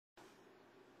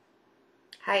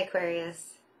Hi,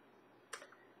 Aquarius.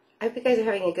 I hope you guys are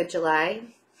having a good July.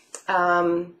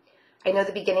 I know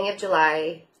the beginning of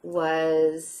July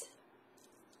was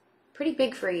pretty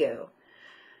big for you.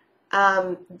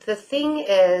 The thing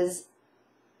is,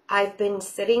 I've been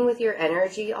sitting with your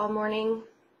energy all morning,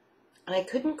 and I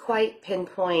couldn't quite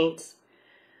pinpoint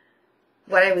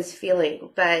what I was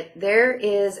feeling, but there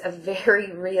is a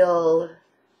very real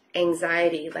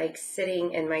anxiety like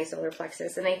sitting in my solar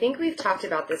plexus, and I think we've talked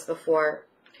about this before.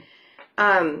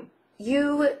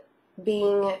 You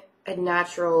being a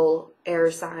natural air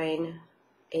sign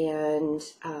and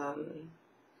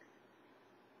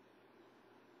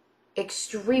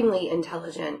extremely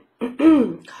intelligent,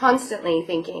 constantly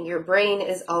thinking, your brain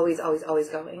is always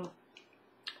going.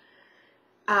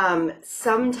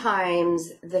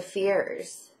 Sometimes the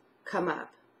fears come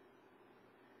up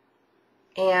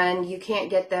and you can't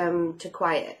get them to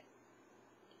quiet,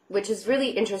 which is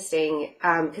really interesting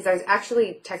because I was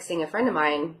actually texting a friend of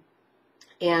mine,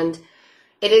 and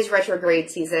it is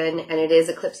retrograde season and it is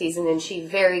eclipse season, and she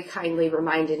very kindly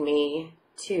reminded me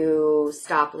to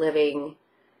stop living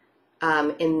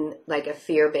in like a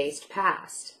fear-based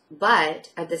past,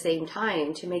 but at the same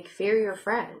time to make fear your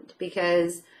friend,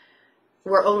 because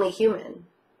we're only human.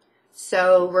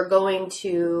 So we're going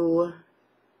to,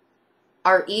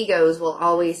 our egos will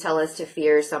always tell us to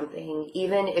fear something,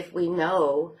 even if we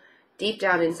know deep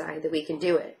down inside that we can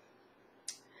do it.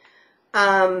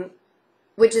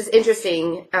 Which is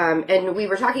interesting. And we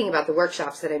were talking about the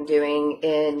workshops that I'm doing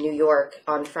in New York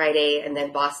on Friday, and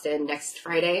then Boston next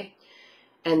Friday.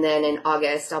 And then in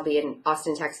August, I'll be in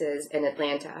Austin, Texas, and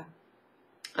Atlanta.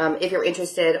 If you're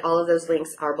interested, all of those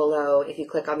links are below if you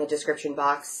click on the description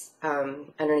box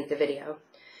underneath the video.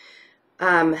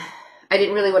 I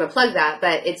didn't really want to plug that,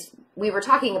 but we were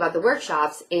talking about the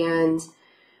workshops, and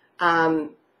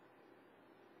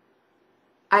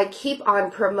I keep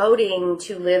on promoting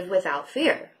to live without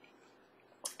fear.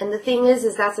 And the thing is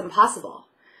that's impossible.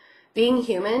 Being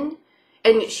human,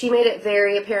 and she made it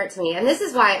very apparent to me, and this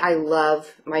is why I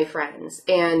love my friends.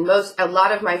 And a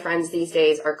lot of my friends these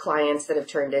days are clients that have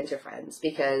turned into friends,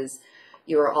 because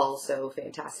you are all so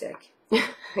fantastic.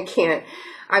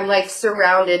 I'm like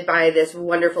surrounded by this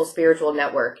wonderful spiritual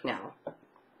network now.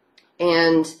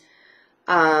 And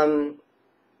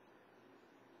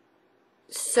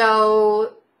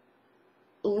so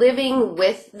living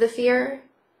with the fear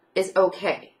is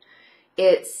okay.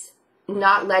 It's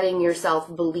not letting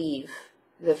yourself believe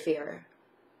the fear.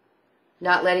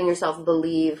 Not letting yourself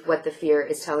believe what the fear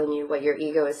is telling you, what your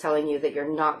ego is telling you, that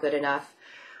you're not good enough,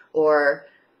 or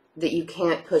that you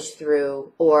can't push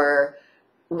through, or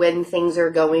when things are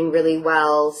going really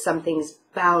well, something's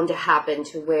bound to happen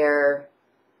to where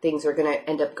things are going to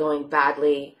end up going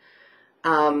badly.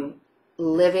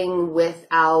 Living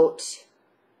without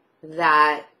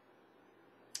that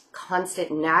constant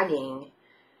nagging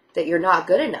that you're not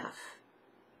good enough.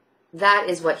 That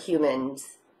is what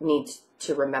humans need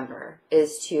to remember,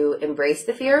 is to embrace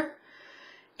the fear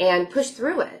and push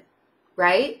through it,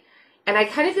 right? And I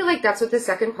kind of feel like that's what the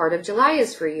second part of July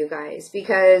is for you guys,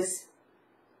 because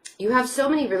you have so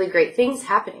many really great things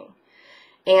happening.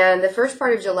 And the first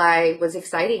part of July was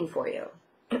exciting for you.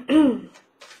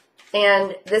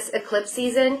 And this eclipse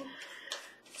season,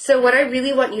 so what I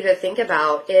really want you to think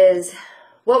about is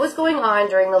what was going on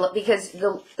during because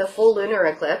the full lunar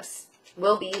eclipse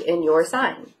will be in your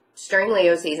sign. It's during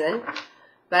Leo season,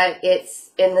 but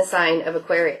it's in the sign of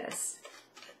Aquarius.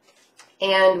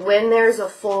 And when there's a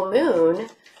full moon,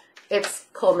 it's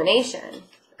culmination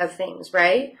of things,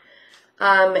 right?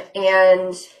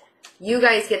 And you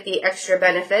guys get the extra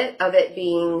benefit of it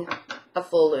being a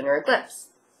full lunar eclipse.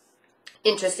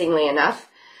 Interestingly enough,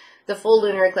 the full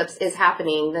lunar eclipse is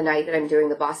happening the night that I'm doing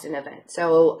the Boston event.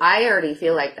 So I already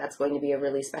feel like that's going to be a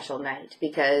really special night,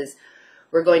 because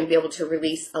we're going to be able to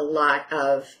release a lot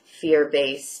of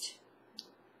fear-based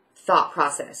thought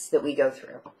process that we go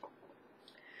through.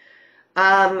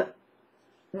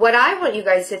 What I want you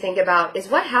guys to think about is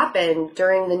what happened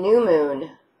during the new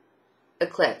moon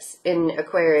eclipse in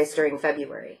Aquarius during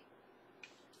February.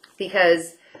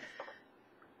 Because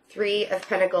 3 of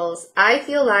Pentacles, I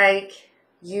feel like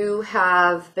you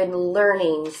have been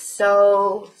learning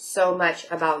so much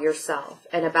about yourself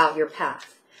and about your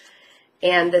path,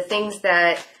 and the things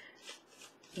that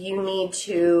you need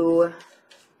to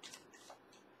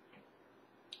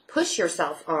push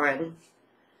yourself on,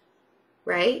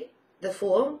 right? The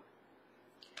Fool,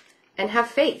 and have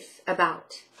faith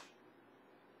about.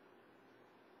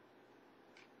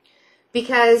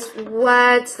 Because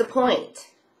what's the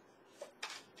point?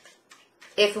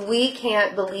 If we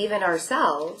can't believe in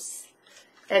ourselves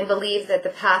and believe that the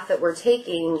path that we're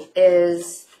taking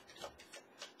is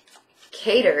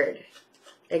catered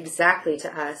exactly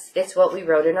to us. It's what we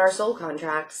wrote in our soul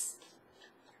contracts.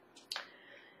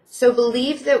 So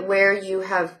believe that where you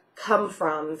have come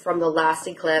from the last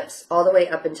eclipse all the way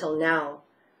up until now,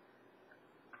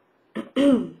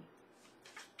 it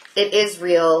is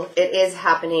real, it is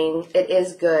happening, it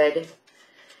is good.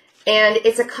 And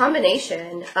it's a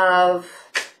combination of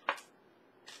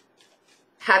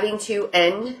having to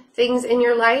end things in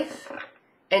your life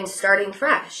and starting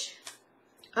fresh.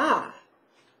 Ah,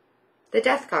 the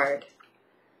Death card.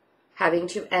 Having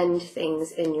to end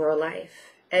things in your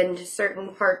life. End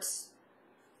certain parts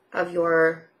of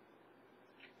your...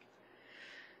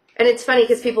 And it's funny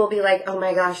because people will be like, oh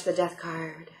my gosh, the Death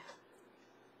card.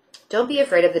 Don't be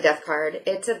afraid of the Death card.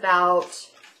 It's about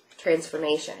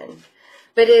transformation.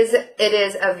 But it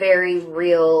is a very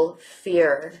real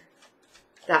fear,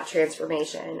 that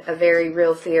transformation. A very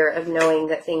real fear of knowing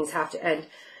that things have to end.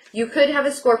 You could have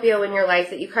a Scorpio in your life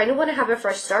that you kind of want to have a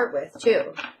fresh start with,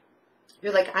 too.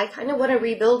 You're like, I kind of want to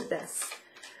rebuild this.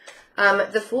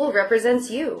 The Fool represents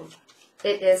you.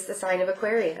 It is the sign of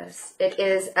Aquarius. It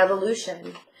is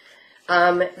evolution.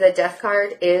 The Death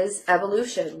card is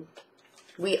evolution.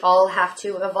 We all have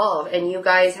to evolve. And you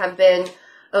guys have been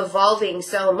evolving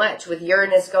so much with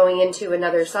Uranus going into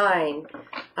another sign,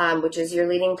 which is your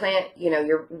leading planet,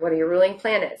 one of your ruling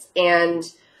planets. And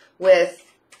with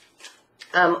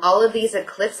all of these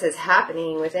eclipses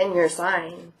happening within your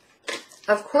sign,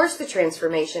 of course the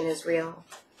transformation is real.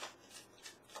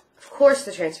 Of course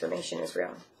the transformation is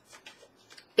real.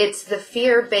 It's the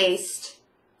fear-based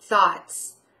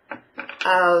thoughts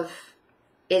of,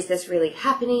 is this really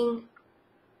happening?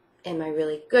 Am I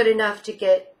really good enough to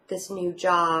get this new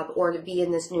job or to be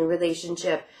in this new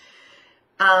relationship?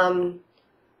 And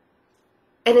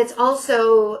it's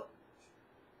also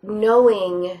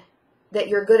knowing that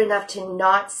you're good enough to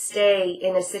not stay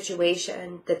in a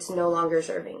situation that's no longer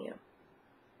serving you.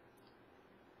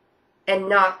 And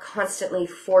not constantly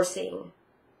forcing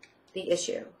the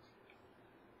issue.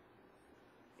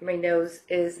 My nose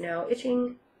is now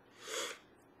itching.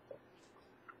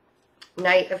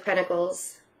 Knight of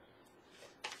Pentacles.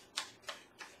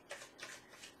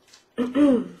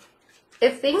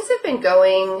 If things have been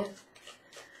going,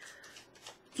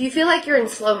 if you feel like you're in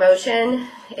slow motion,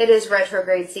 it is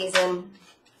retrograde season.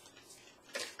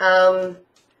 I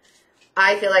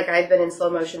feel like I've been in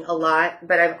slow motion a lot,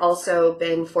 but I've also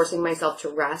been forcing myself to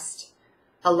rest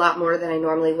a lot more than I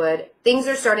normally would. Things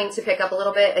are starting to pick up a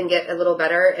little bit and get a little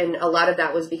better, and a lot of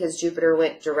that was because Jupiter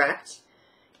went direct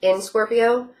in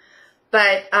Scorpio.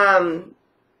 But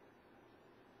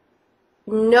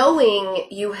knowing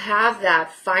you have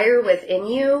that fire within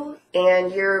you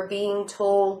and you're being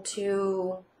told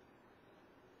to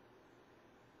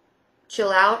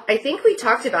chill out. I think we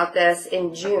talked about this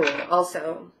in June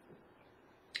also.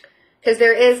 Because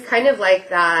there is kind of like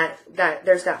that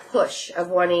there's that push of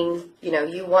wanting,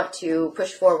 you want to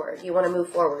push forward. You want to move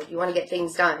forward. You want to get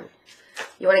things done.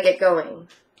 You want to get going.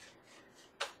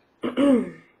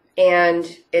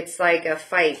 And it's like a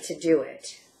fight to do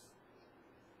it.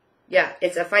 Yeah,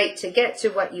 it's a fight to get to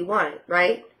what you want,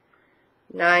 right?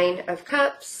 9 of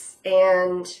Cups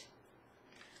and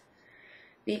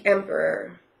the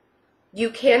Emperor. You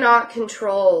cannot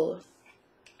control,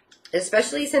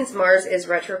 especially since Mars is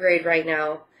retrograde right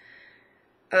now,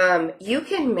 you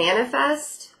can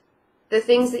manifest the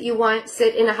things that you want,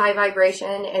 sit in a high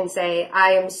vibration and say,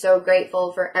 I am so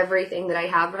grateful for everything that I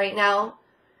have right now.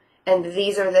 And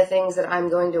these are the things that I'm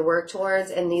going to work towards,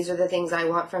 and these are the things I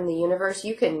want from the universe.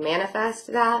 You can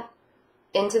manifest that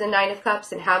into the 9 of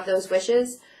Cups and have those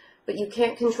wishes, but you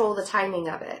can't control the timing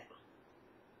of it.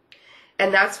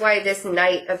 And that's why this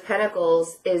Knight of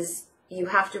Pentacles is, you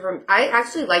have to, I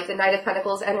actually like the Knight of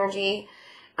Pentacles energy,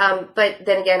 but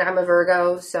then again, I'm a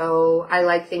Virgo, so I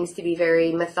like things to be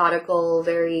very methodical,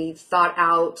 very thought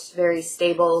out, very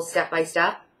stable, step by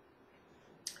step.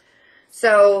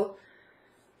 So,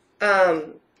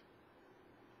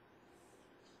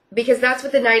 because that's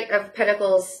what the Knight of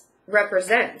Pentacles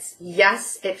represents.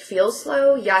 Yes, it feels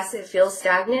slow. Yes, it feels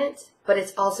stagnant, but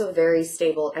it's also very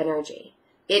stable energy.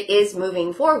 It is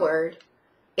moving forward.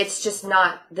 It's just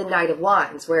not the Knight of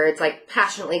Wands where it's like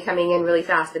passionately coming in really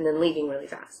fast and then leaving really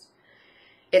fast.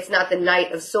 It's not the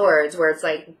Knight of Swords where it's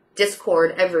like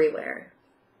discord everywhere.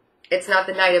 It's not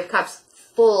the Knight of Cups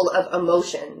full of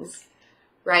emotions,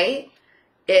 right?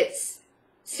 It's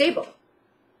stable,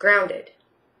 grounded,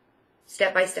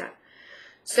 step by step.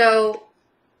 So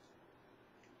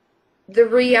the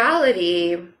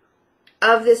reality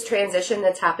of this transition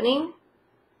that's happening,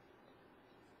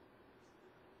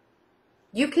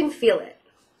 you can feel it.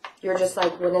 You're just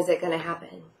like, when is it going to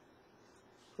happen?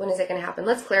 When is it going to happen?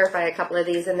 Let's clarify a couple of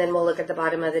these, and then we'll look at the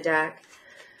bottom of the deck.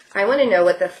 I want to know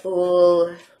what the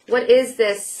Fool, what is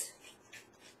this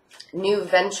new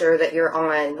venture that you're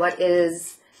on? What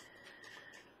is,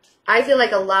 I feel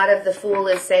like a lot of the Fool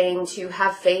is saying to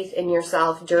have faith in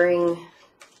yourself during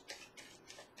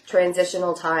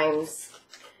transitional times.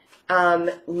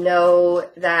 Know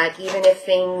that even if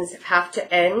things have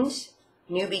to end,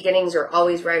 new beginnings are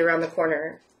always right around the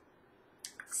corner.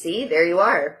 See, there you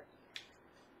are.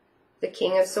 The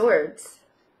King of Swords.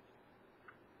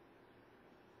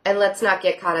 And let's not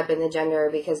get caught up in the gender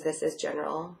because this is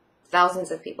general. Thousands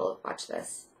of people have watched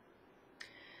this.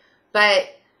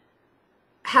 But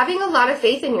having a lot of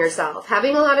faith in yourself,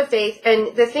 having a lot of faith.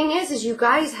 And the thing is you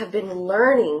guys have been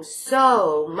learning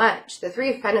so much. The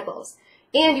Three of Pentacles.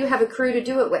 And you have a crew to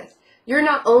do it with. You're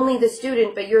not only the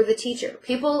student, but you're the teacher.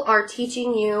 People are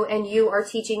teaching you and you are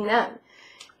teaching them.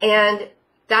 And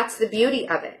that's the beauty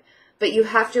of it. But you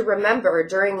have to remember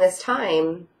during this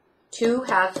time to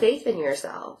have faith in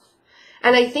yourself.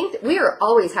 And I think that we are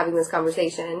always having this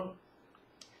conversation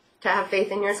to have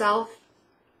faith in yourself.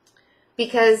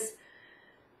 Because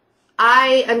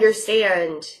I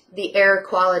understand the air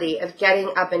quality of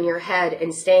getting up in your head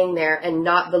and staying there and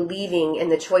not believing in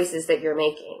the choices that you're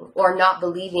making or not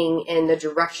believing in the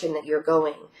direction that you're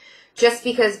going. Just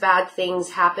because bad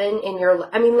things happen in your life.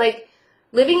 I mean, like,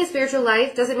 living a spiritual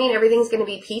life doesn't mean everything's going to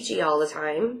be peachy all the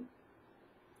time.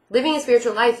 Living a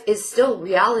spiritual life is still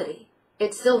reality.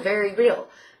 It's still very real.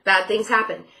 Bad things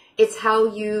happen. It's how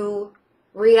you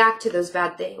react to those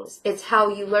bad things. It's how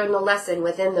you learn the lesson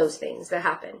within those things that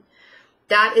happen.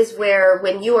 That is where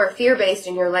when you are fear-based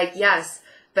and you're like, yes,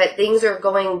 but things are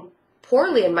going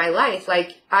poorly in my life.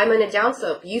 Like, I'm in a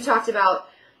downslope. You talked about,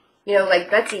 you know, like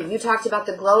Betsy, you talked about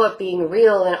the glow up being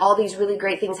real and all these really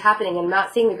great things happening and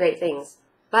not seeing the great things.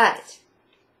 But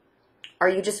are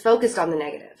you just focused on the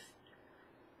negative?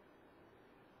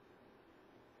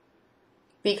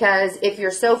 Because if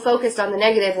you're so focused on the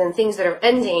negative and things that are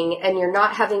ending and you're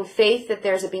not having faith that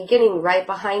there's a beginning right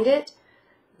behind it,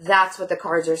 that's what the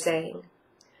cards are saying.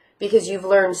 Because you've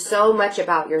learned so much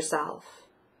about yourself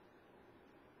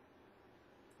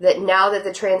that now that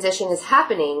the transition is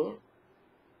happening,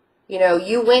 you know,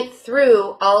 you went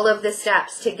through all of the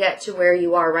steps to get to where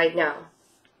you are right now.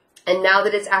 And now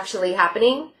that it's actually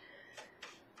happening,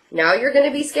 now you're going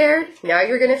to be scared. Now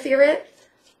you're going to fear it.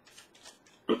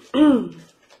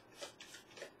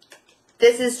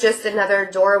 This is just another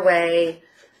doorway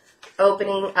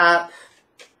opening up.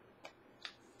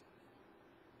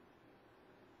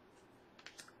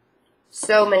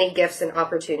 So many gifts and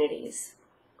opportunities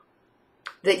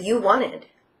that you wanted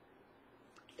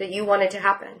to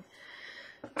happen.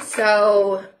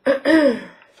 So,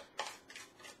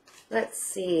 let's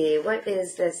see. What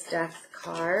is this Death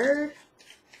card?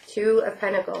 Two of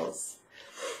Pentacles.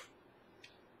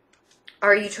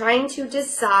 Are you trying to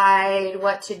decide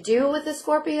what to do with the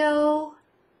Scorpio?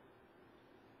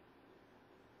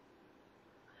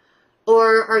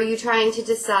 Or are you trying to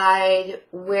decide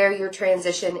where your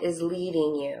transition is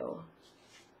leading you?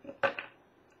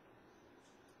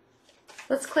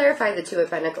 Let's clarify the Two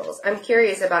of Pentacles. I'm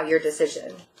curious about your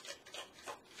decision.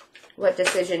 What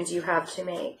decisions you have to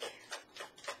make.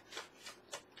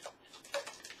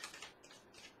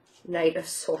 Knight of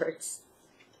Swords.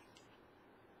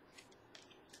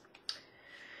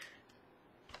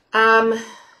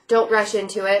 Don't rush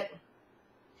into it.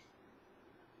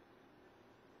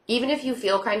 Even if you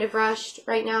feel kind of rushed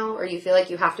right now, or you feel like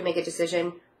you have to make a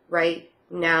decision right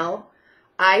now,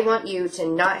 I want you to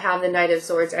not have the Knight of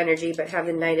Swords energy, but have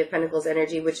the Knight of Pentacles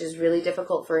energy, which is really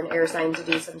difficult for an air sign to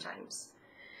do sometimes.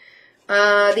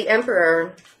 The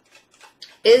Emperor.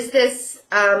 Is this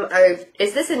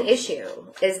an issue?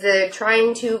 Is the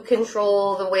trying to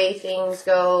control the way things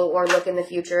go or look in the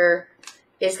future,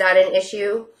 is that an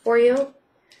issue for you?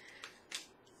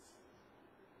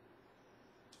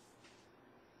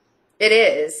 It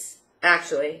is,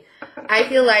 actually. I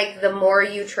feel like the more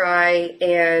you try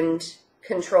and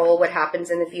control what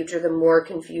happens in the future, the more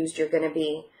confused you're going to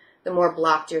be, the more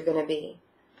blocked you're going to be.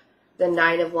 The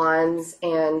Nine of Wands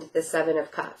and the Seven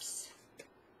of Cups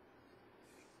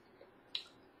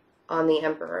on the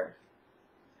Emperor.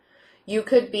 You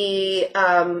could be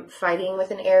fighting with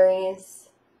an Aries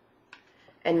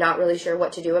and not really sure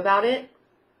what to do about it.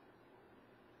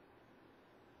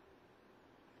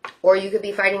 Or you could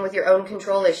be fighting with your own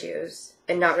control issues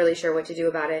and not really sure what to do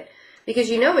about it. Because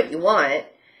you know what you want.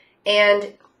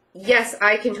 And yes,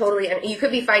 I can totally... You could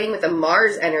be fighting with the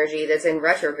Mars energy that's in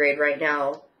retrograde right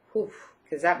now.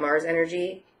 Because that Mars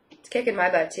energy, it's kicking my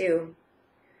butt too.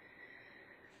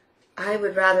 I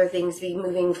would rather things be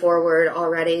moving forward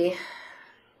already.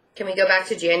 Can we go back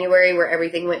to January where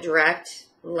everything went direct?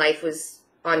 Life was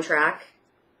on track.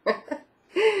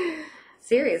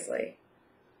 Seriously.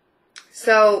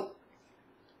 So,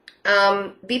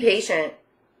 be patient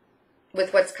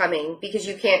with what's coming because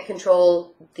you can't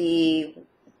control if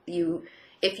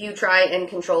you try and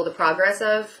control the progress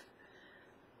of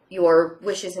your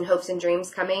wishes and hopes and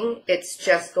dreams coming, it's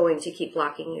just going to keep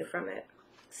blocking you from it.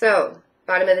 So,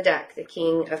 bottom of the deck, the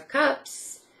King of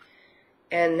Cups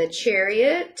and the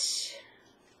Chariot,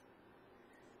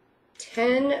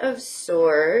 10 of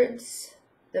Swords,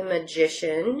 the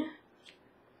Magician,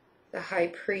 the High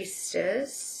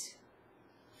Priestess,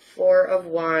 4 of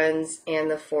Wands,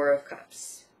 and the 4 of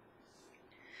Cups.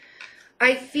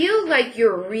 I feel like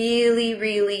you're really,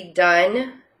 really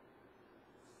done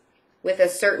with a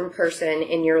certain person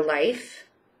in your life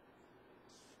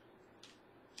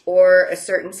or a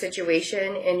certain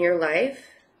situation in your life.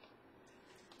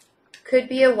 Could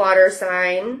be a water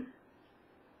sign.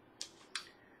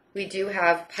 We do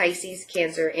have Pisces,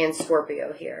 Cancer, and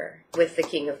Scorpio here with the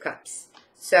King of Cups.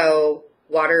 So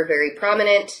water, very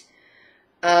prominent.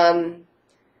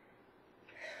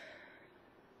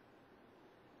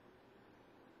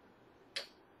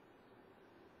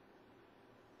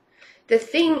 The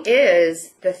thing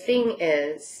is,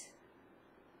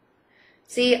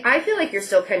 see, I feel like you're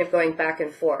still kind of going back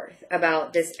and forth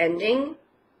about this ending.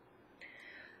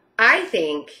 I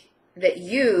think that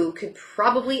you could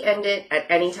probably end it at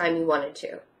any time you wanted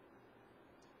to.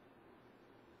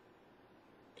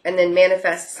 And then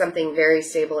manifest something very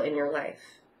stable in your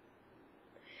life.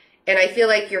 And I feel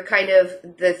like you're kind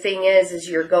of, the thing is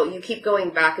you keep going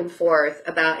back and forth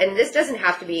about, and this doesn't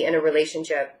have to be in a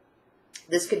relationship.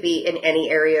 This could be in any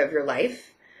area of your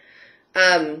life.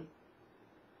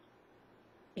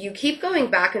 You keep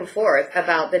going back and forth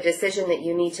about the decision that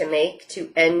you need to make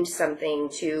to end something,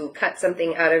 to cut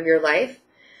something out of your life.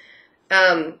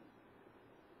 And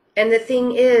the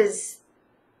thing is,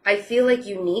 I feel like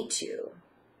you need to.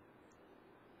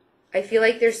 I feel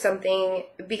like there's something,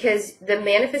 because the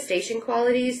manifestation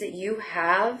qualities that you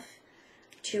have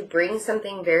to bring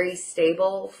something very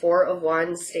stable, 4 of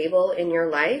Wands stable in your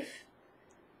life,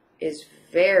 is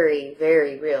very,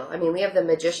 very real. I mean, we have the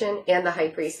Magician and the High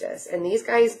Priestess, and these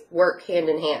guys work hand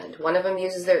in hand. One of them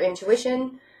uses their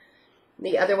intuition.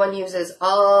 The other one uses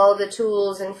all the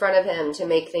tools in front of him to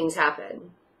make things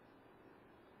happen.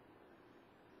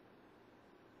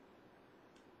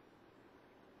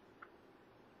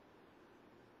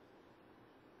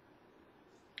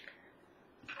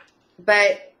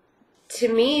 But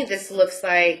to me, this looks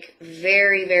like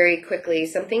very, very quickly,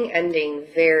 something ending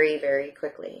very, very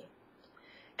quickly.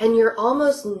 And you're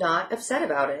almost not upset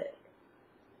about it.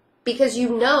 Because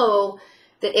you know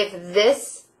that if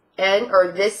this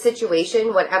or this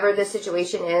situation, whatever this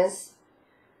situation is,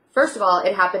 first of all,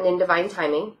 it happened in divine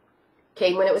timing,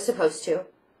 came when it was supposed to.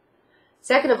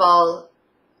 Second of all,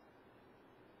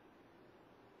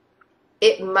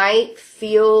 it might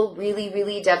feel really,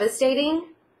 really devastating,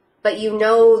 but you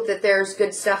know that there's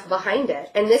good stuff behind it.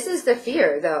 And this is the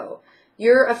fear, though.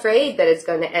 You're afraid that it's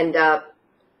going to end up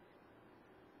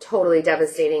totally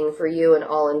devastating for you and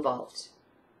all involved.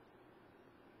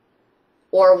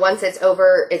 Or once it's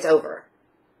over, it's over.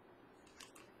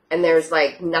 And there's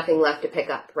like nothing left to pick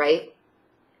up, right?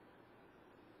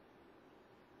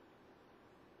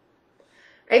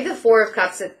 I have the 4 of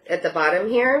Cups at the bottom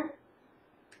here.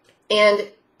 And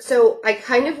so I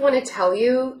kind of want to tell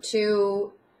you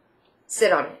to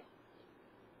sit on it.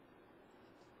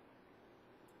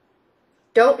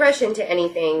 Don't rush into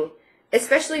anything,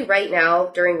 especially right now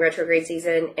during retrograde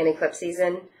season and eclipse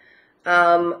season.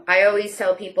 I always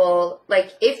tell people,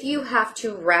 like, if you have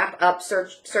to wrap up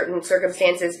certain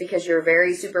circumstances because you're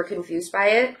very super confused by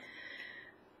it,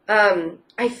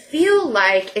 I feel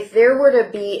like if there were to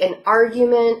be an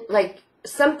argument, like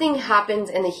something happens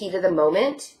in the heat of the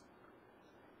moment,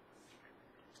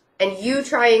 and you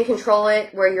try and control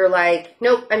it where you're like,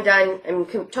 nope, I'm done, I'm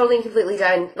totally and completely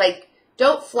done, like,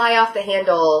 don't fly off the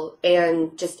handle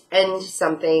and just end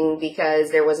something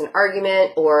because there was an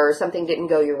argument or something didn't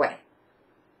go your way.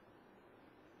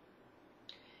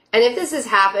 And if this has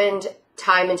happened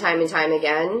time and time and time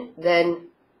again, then,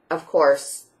 of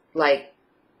course, like,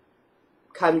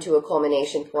 come to a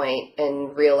culmination point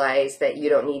and realize that you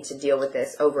don't need to deal with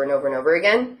this over and over and over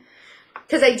again.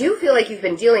 Because I do feel like you've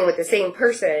been dealing with the same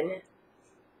person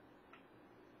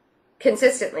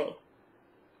consistently.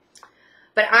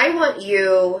 But I want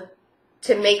you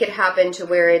to make it happen to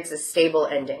where it's a stable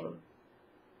ending.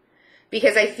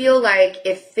 Because I feel like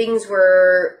if things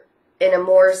were in a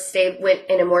more went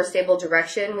in a more stable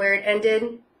direction where it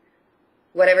ended,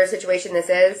 whatever situation this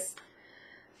is.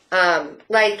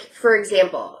 Like, for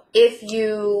example, if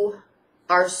you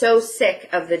are so sick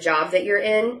of the job that you're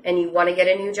in and you want to get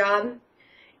a new job,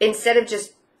 instead of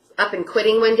just up and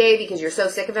quitting one day because you're so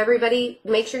sick of everybody,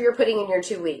 make sure you're putting in your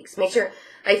 2 weeks. Make sure,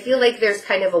 I feel like there's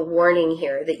kind of a warning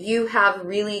here that you have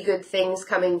really good things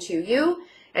coming to you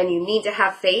and you need to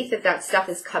have faith that that stuff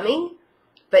is coming,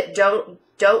 but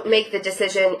don't make the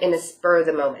decision in a spur of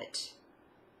the moment.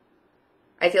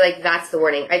 I feel like that's the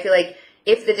warning. I feel like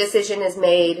if the decision is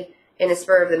made in a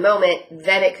spur of the moment,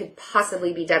 then it could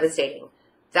possibly be devastating.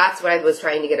 That's what I was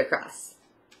trying to get across.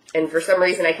 And for some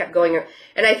reason I kept going,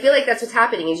 and I feel like that's what's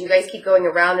happening is you guys keep going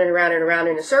around and around and around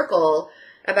in a circle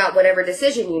about whatever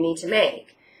decision you need to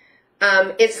make.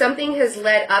 If something has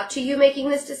led up to you making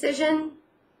this decision,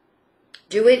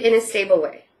 do it in a stable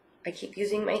way. I keep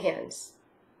using my hands.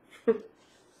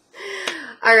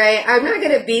 All right, I'm not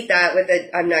going to beat that with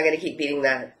it. I'm not going to keep beating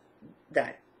that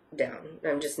down.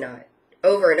 I'm just not.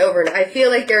 Over and over. And I feel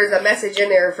like there's a message in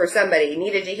there for somebody.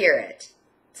 Needed to hear it.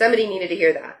 Somebody needed to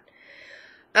hear that.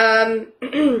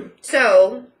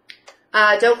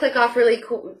 Don't click off really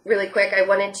quick. I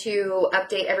wanted to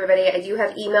update everybody. I do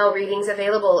have email readings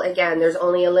available. Again, there's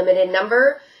only a limited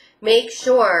number. Make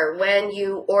sure when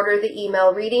you order the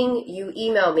email reading, you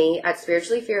email me at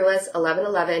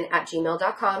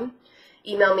spirituallyfearless1111@gmail.com.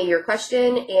 Email me your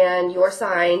question and your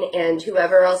sign and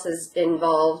whoever else is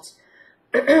involved,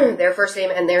 their first name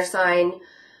and their sign.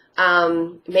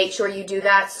 Make sure you do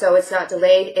that so it's not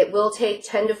delayed. It will take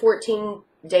 10 to 14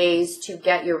 days to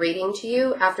get your reading to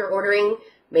you after ordering,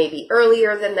 maybe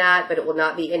earlier than that, but it will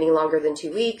not be any longer than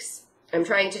 2 weeks. I'm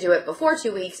trying to do it before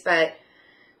 2 weeks, but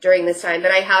during this time.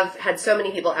 But I have had so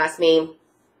many people ask me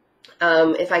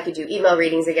if I could do email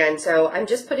readings again, so I'm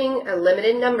just putting a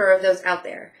limited number of those out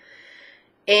there.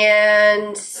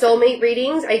 And soulmate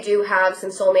readings, I do have some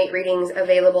soulmate readings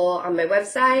available on my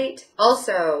website.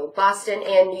 Also, Boston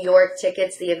and New York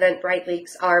tickets, the Eventbrite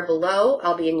links are below.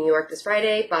 I'll be in New York this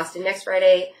Friday, Boston next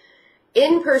Friday.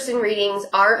 In-person readings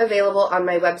are available on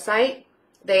my website.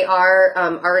 They are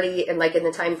already in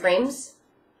the time frames.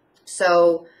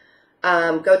 So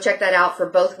go check that out for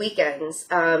both weekends.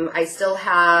 I still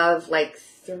have like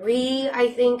 3,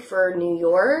 I think, for New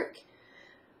York.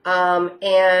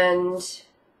 And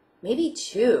maybe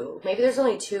 2. Maybe there's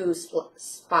only 2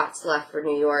 spots left for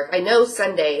New York. I know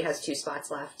Sunday has 2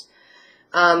 spots left.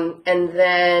 And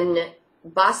then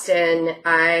Boston,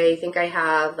 I think I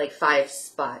have like 5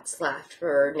 spots left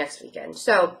for next weekend.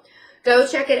 So go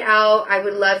check it out. I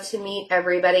would love to meet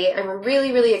everybody. I'm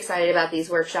really, really excited about these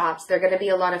workshops. They're going to be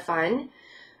a lot of fun.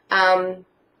 And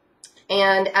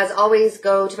as always,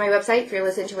 go to my website,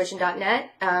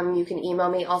 fearlessintuition.net. You can email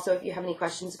me also if you have any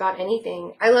questions about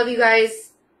anything. I love you guys.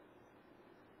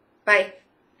 Bye.